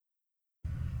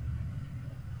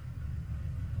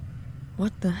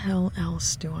What the hell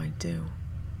else do I do?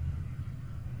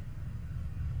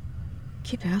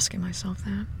 Keep asking myself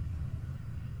that.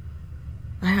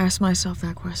 I ask myself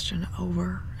that question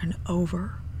over and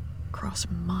over, across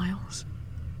miles,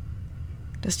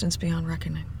 distance beyond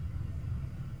reckoning.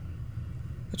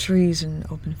 The trees and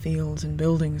open fields and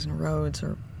buildings and roads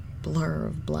are a blur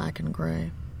of black and gray.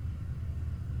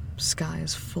 Sky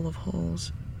is full of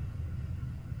holes.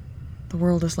 The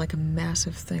world is like a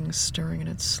massive thing stirring in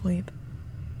its sleep.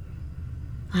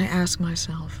 I ask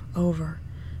myself over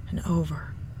and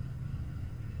over,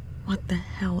 what the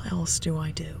hell else do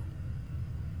I do?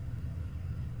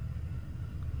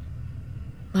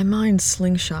 My mind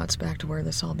slingshots back to where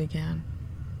this all began.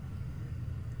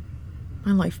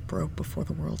 My life broke before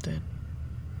the world did.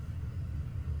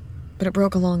 But it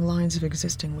broke along lines of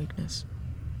existing weakness.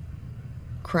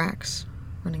 Cracks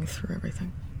running through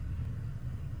everything.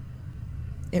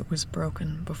 It was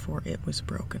broken before it was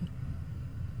broken.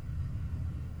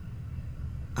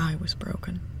 I was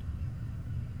broken.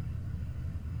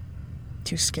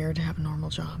 Too scared to have a normal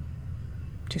job.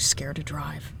 Too scared to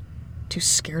drive. Too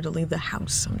scared to leave the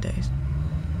house some days.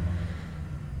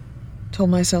 Told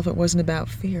myself it wasn't about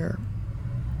fear.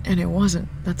 And it wasn't.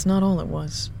 That's not all it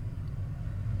was.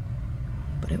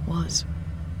 But it was.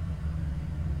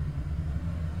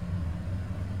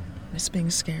 Miss being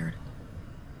scared.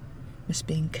 Miss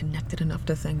being connected enough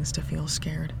to things to feel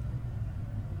scared.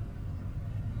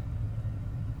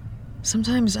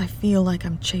 Sometimes I feel like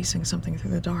I'm chasing something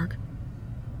through the dark.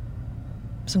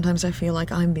 Sometimes I feel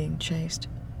like I'm being chased.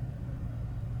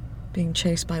 Being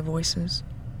chased by voices.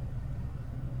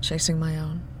 Chasing my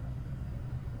own.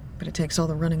 But it takes all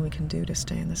the running we can do to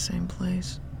stay in the same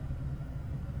place.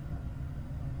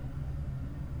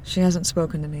 She hasn't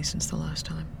spoken to me since the last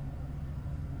time.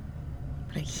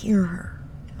 But I hear her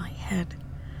in my head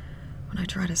when I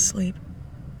try to sleep.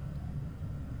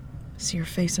 I see her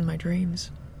face in my dreams.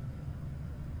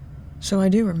 So I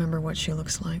do remember what she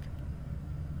looks like.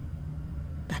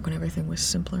 Back when everything was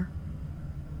simpler.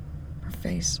 Her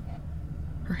face,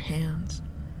 her hands,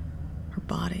 her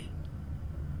body,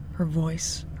 her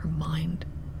voice, her mind.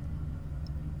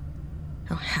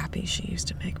 How happy she used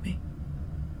to make me.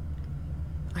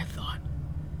 I thought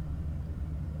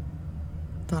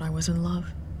I was in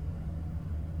love.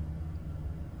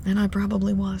 And I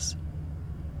probably was.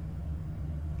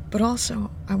 But also,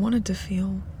 I wanted to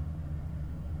feel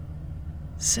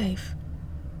safe.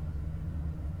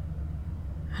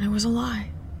 And it was a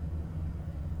lie.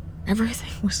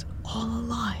 Everything was all a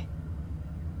lie.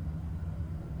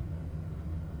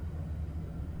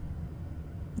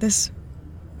 This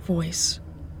voice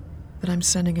that I'm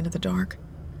sending into the dark,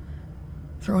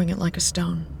 throwing it like a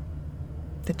stone,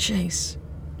 the chase.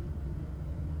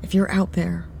 If you're out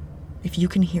there, if you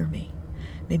can hear me,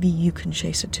 maybe you can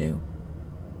chase it too.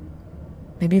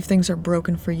 Maybe if things are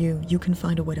broken for you, you can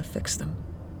find a way to fix them.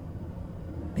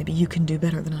 Maybe you can do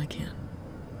better than I can.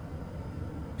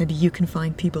 Maybe you can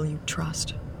find people you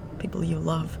trust, people you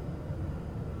love.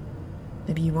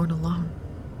 Maybe you aren't alone.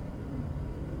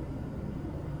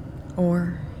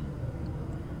 Or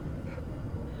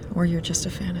you're just a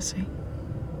fantasy.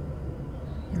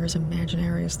 You're as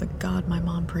imaginary as the God my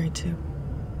mom prayed to.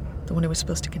 The one who was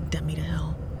supposed to condemn me to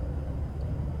hell.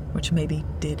 Which maybe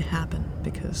did happen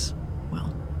because,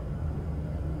 well,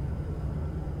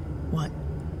 what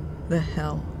the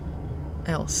hell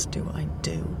else do I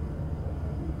do?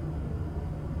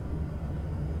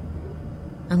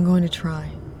 I'm going to try.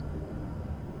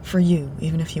 For you,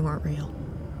 even if you aren't real.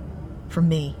 For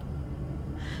me.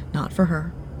 Not for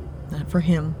her. Not for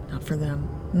him. Not for them.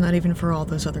 Not even for all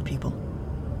those other people.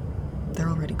 They're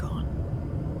already gone.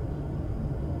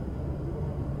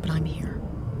 But I'm here.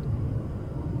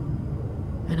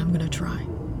 And I'm gonna try.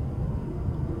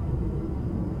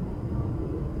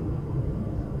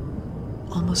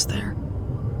 Almost there.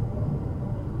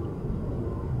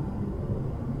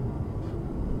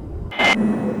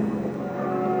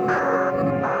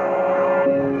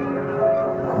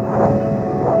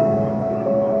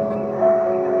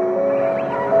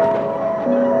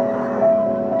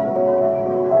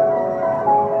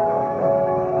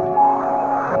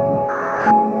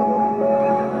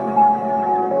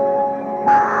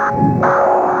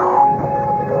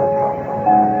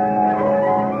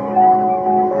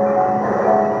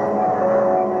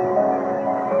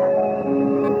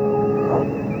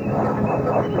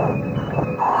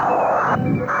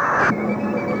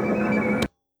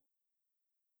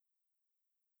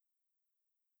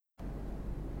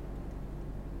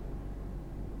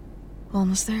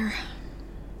 Almost there.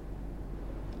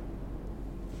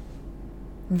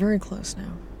 I'm very close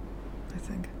now, I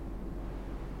think.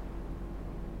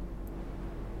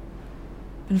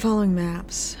 Been following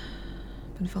maps,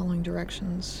 been following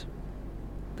directions,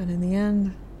 but in the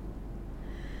end,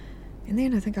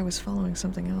 I think I was following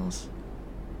something else.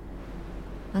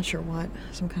 Not sure what,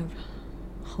 some kind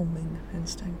of homing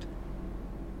instinct.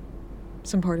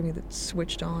 Some part of me that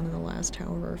switched on in the last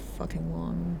however fucking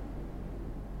long.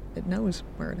 It knows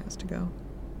where it has to go.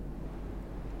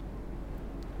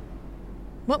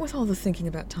 What with all the thinking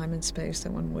about time and space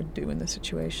that one would do in this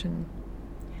situation,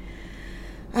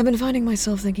 I've been finding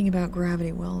myself thinking about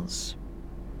gravity wells.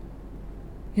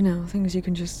 You know, things you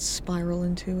can just spiral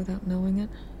into without knowing it.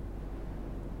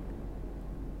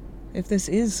 If this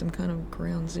is some kind of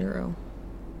ground zero,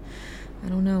 I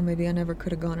don't know, maybe I never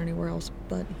could have gone anywhere else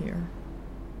but here.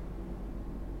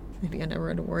 Maybe I never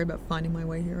had to worry about finding my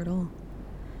way here at all.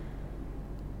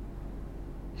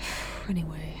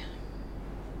 Anyway.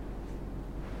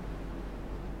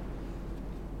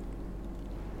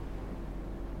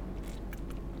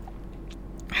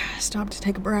 Stop to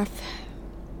take a breath.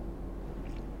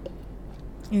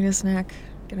 Eat a snack,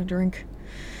 get a drink.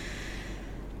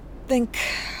 Think,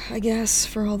 I guess,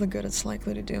 for all the good it's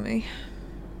likely to do me.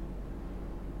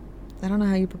 I don't know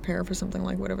how you prepare for something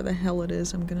like whatever the hell it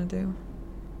is I'm gonna do.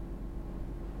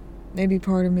 Maybe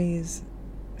part of me is...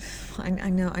 I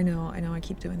know I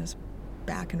keep doing this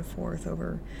back and forth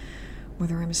over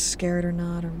whether I'm scared or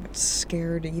not, or what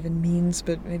scared even means,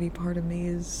 but maybe part of me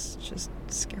is just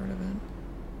scared of it.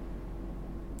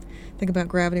 Think about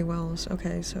gravity wells.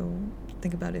 Okay, so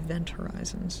think about event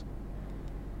horizons.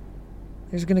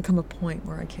 There's gonna come a point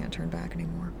where I can't turn back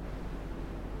anymore.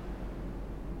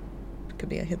 Could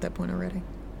be I hit that point already.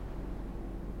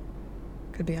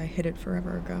 Could be I hit it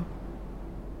forever ago.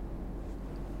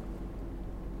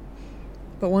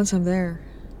 But once I'm there,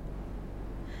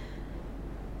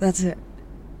 that's it.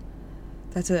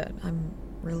 That's it. I'm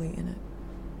really in it.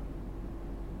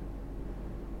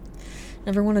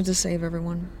 Never wanted to save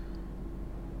everyone.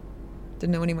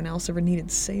 Didn't know anyone else ever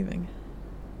needed saving.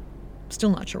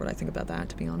 Still not sure what I think about that,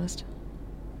 to be honest.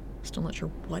 Still not sure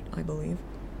what I believe.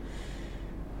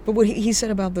 But what he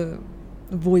said about the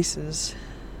voices,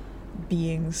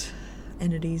 beings,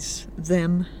 entities,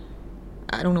 them,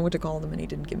 I don't know what to call them, and he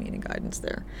didn't give me any guidance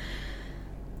there.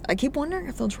 I keep wondering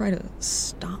if they'll try to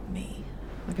stop me.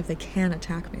 Like if they can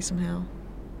attack me somehow.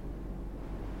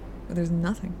 But there's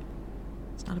nothing.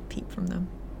 It's not a peep from them.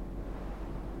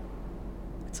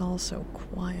 It's all so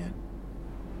quiet.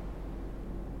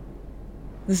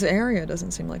 This area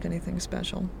doesn't seem like anything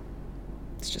special.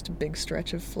 It's just a big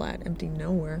stretch of flat, empty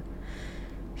nowhere.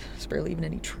 There's barely even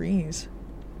any trees.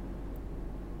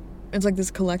 It's like this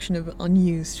collection of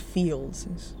unused fields,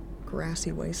 these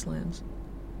grassy wastelands.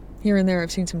 Here and there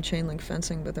I've seen some chain link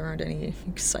fencing, but there aren't any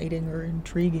exciting or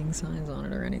intriguing signs on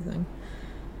it or anything.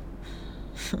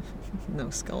 No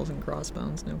skulls and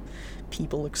crossbones, no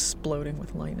people exploding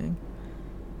with lightning.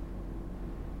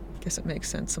 Guess it makes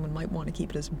sense someone might want to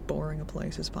keep it as boring a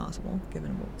place as possible,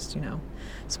 given what's,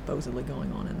 supposedly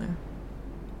going on in there.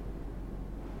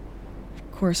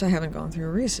 Of course, I haven't gone through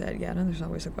a reset yet, and there's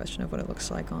always a question of what it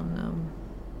looks like on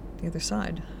the other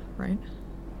side, right?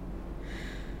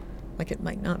 Like it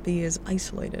might not be as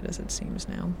isolated as it seems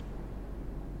now.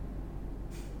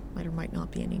 Might or might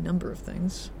not be any number of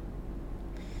things.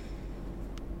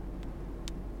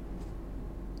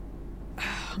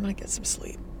 I'm gonna get some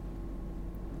sleep.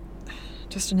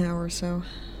 Just an hour or so.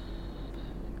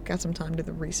 Got some time to do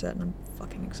the reset and I'm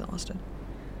fucking exhausted.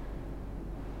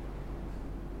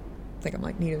 I think I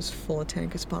might need as full a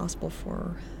tank as possible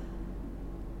for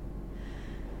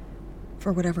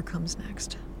whatever comes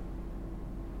next.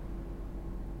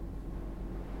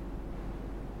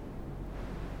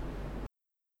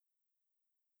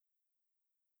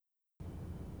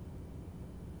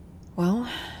 Well,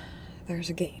 there's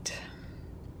a gate.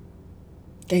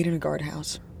 Gate in a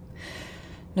guardhouse.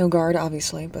 No guard,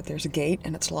 obviously, but there's a gate,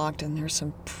 and it's locked, and there's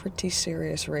some pretty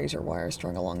serious razor wire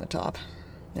strung along the top.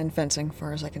 And fencing,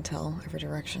 far as I can tell, every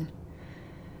direction.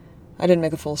 I didn't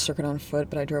make a full circuit on foot,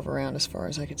 but I drove around as far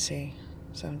as I could see,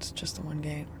 so it's just the one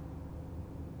gate.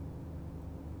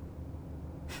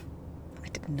 I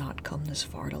did not come this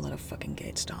far to let a fucking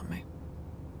gate stop me.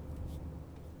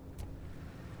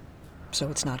 So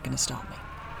it's not gonna stop me.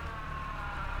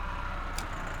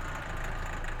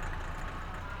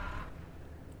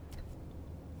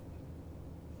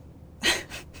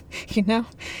 You know,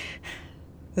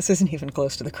 this isn't even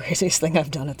close to the craziest thing I've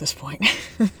done at this point.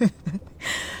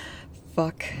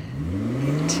 Fuck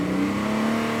it.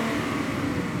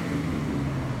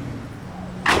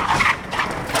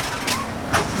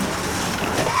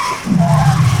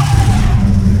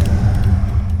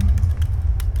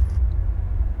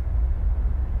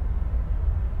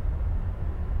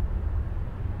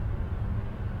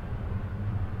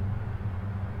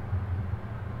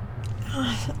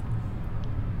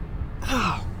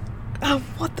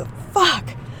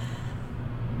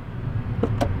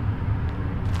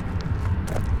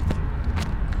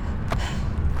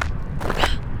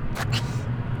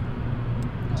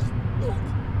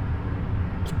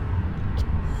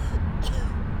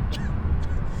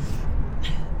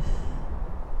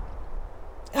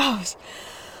 close.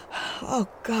 Oh,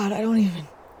 God, I don't even...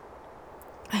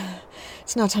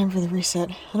 It's not time for the reset,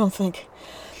 I don't think.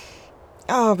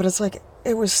 Oh, but it's like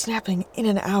it was snapping in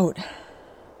and out.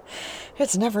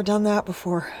 It's never done that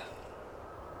before.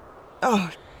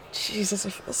 Oh, Jesus, I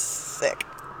feel sick.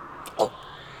 Oh.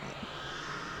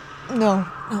 No,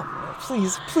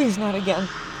 please, not again.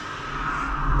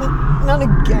 Not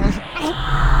again.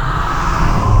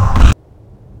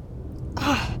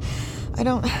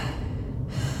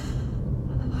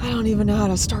 I don't even know how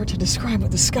to start to describe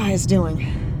what the sky is doing.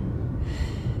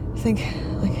 I think,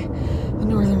 like, the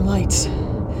northern lights.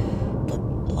 But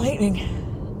lightning.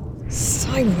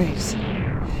 Sideways.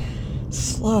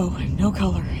 Slow, no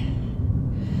color.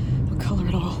 No color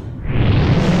at all.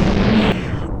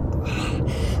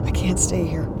 I can't stay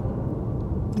here.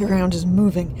 The ground is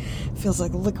moving. It feels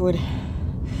like liquid.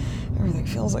 Everything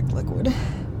feels like liquid.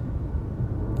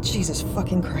 Jesus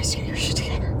fucking Christ, get your shit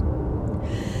together.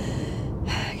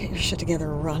 Get your shit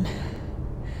together and run.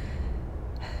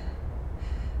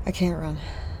 I can't run.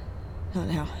 Not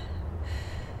now.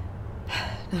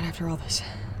 Not after all this.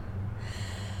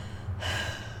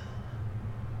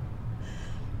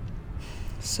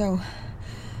 So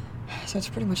it's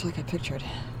pretty much like I pictured.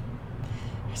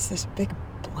 It's this big,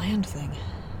 bland thing.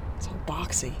 It's all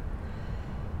boxy.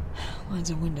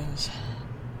 Lines of windows.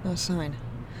 No sign.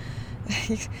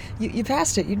 You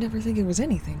passed it. You'd never think it was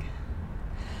anything.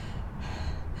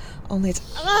 Only it's...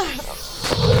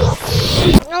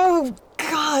 Oh,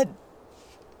 God.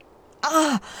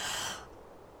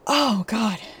 Oh,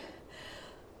 God.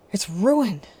 It's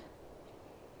ruined.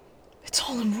 It's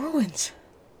all in ruins.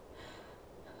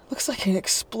 Looks like it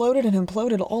exploded and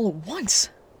imploded all at once.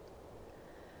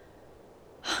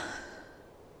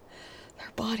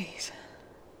 Their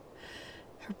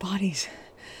bodies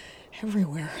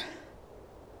everywhere.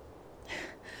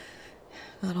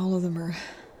 Not all of them are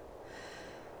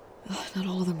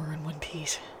in one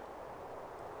piece.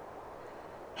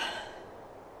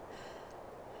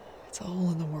 It's a hole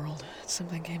in the world.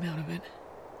 Something came out of it.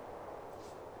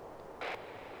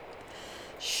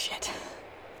 Shit.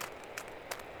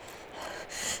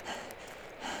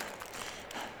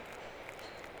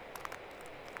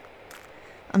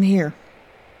 I'm here.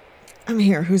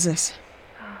 Who's this?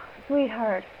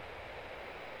 Sweetheart.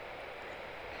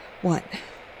 What?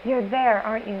 You're there,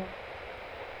 aren't you?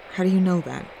 How do you know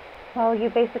that? Well, you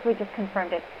basically just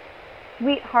confirmed it.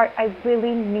 Sweetheart, I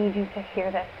really need you to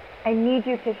hear this. I need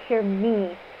you to hear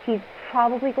me. He's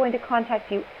probably going to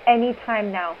contact you any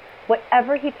time now.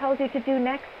 Whatever he tells you to do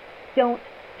next, don't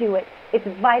do it. It's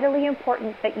vitally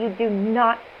important that you do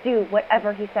not do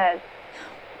whatever he says.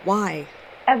 Why?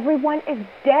 Everyone is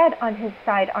dead on his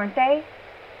side, aren't they?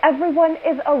 Everyone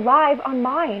is alive on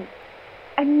mine.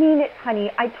 I mean it,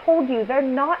 honey. I told you, they're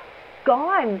not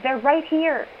gone. They're right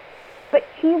here. But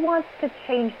he wants to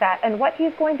change that, and what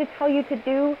he's going to tell you to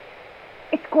do,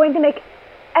 it's going to make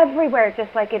everywhere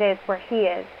just like it is where he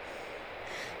is.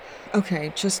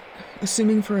 Okay, just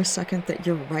assuming for a second that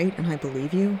you're right and I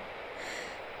believe you.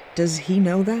 Does he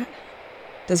know that?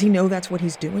 Does he know that's what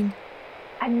he's doing?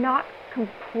 I'm not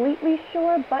completely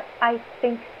sure, but I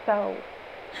think so.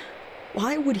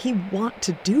 Why would he want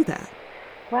to do that?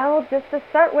 Well, just to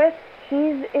start with,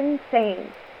 he's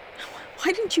insane.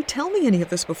 Why didn't you tell me any of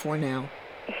this before now?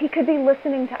 He could be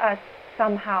listening to us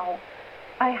somehow.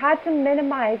 I had to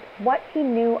minimize what he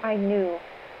knew I knew.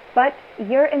 But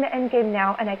you're in the endgame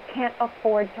now, and I can't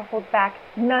afford to hold back.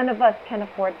 None of us can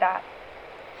afford that.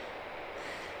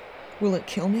 Will it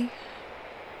kill me?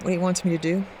 What he wants me to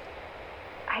do?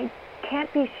 I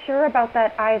can't be sure about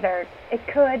that either. It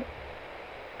could.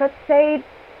 Let's say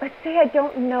I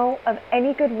don't know of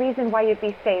any good reason why you'd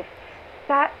be safe.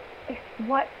 That is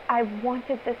what I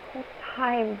wanted this whole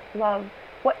time, love.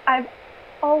 What I've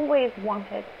always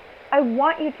wanted. I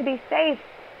want you to be safe.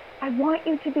 I want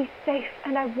you to be safe,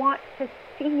 and I want to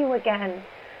see you again.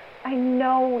 I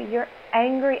know you're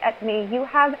angry at me. You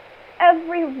have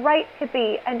every right to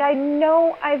be, and I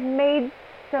know I've made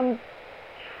some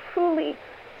truly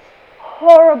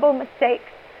horrible mistakes,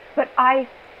 but I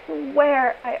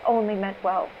swear I only meant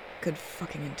well. Good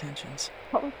fucking intentions.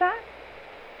 What was that?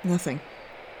 Nothing.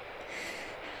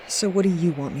 So what do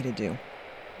you want me to do?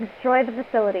 Destroy the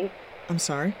facility. I'm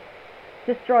sorry?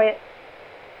 Destroy it.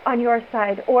 On your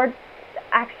side. Or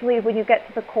actually, when you get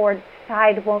to the core,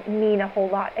 side won't mean a whole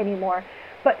lot anymore.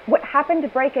 But what happened to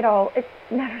break it all, it's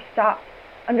never stopped.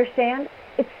 Understand?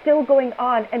 It's still going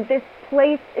on, and this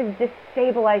place is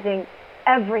destabilizing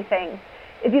everything.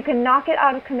 If you can knock it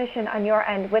out of commission on your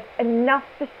end with enough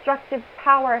destructive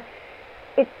power,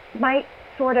 it might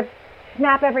sort of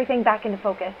snap everything back into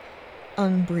focus.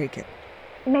 Unbreak it.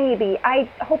 Maybe. I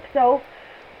hope so.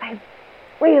 I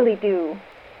really do.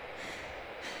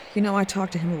 You know, I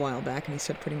talked to him a while back, and he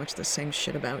said pretty much the same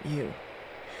shit about you.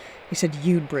 He said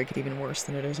you'd break it even worse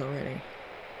than it is already.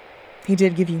 He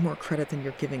did give you more credit than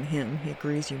you're giving him. He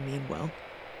agrees you mean well.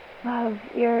 Love,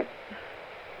 you're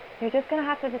just gonna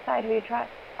have to decide who you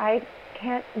trust. I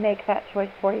can't make that choice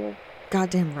for you.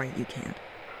 Goddamn right you can't.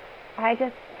 I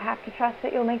just have to trust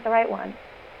that you'll make the right one.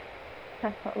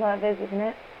 That's what love is, isn't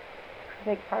it? A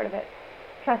big part of it.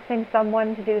 Trusting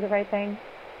someone to do the right thing.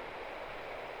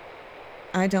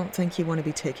 I don't think you want to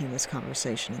be taking this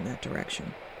conversation in that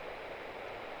direction.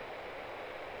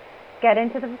 Get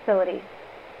into the facility.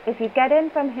 If you get in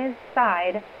from his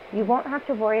side, you won't have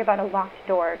to worry about a locked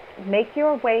door. Make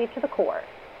your way to the core.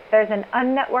 There's an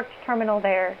unnetworked terminal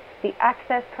there. The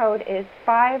access code is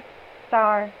 5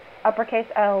 star uppercase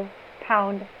L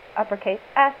pound uppercase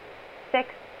S 6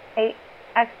 8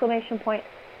 exclamation point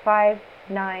 5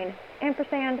 9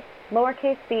 ampersand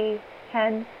lowercase b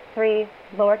 10 3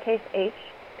 lowercase h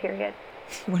period.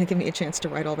 You want to give me a chance to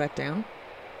write all that down?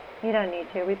 You don't need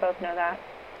to. We both know that.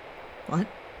 What?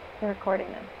 You're recording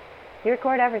them. You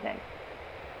record everything.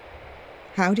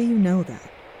 How do you know that?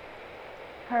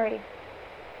 Hurry.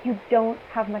 You don't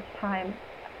have much time.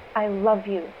 I love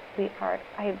you, sweetheart.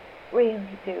 I really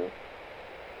do.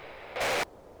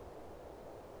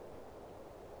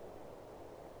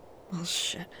 Well,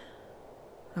 shit.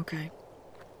 Okay.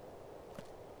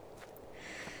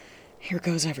 Here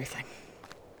goes everything.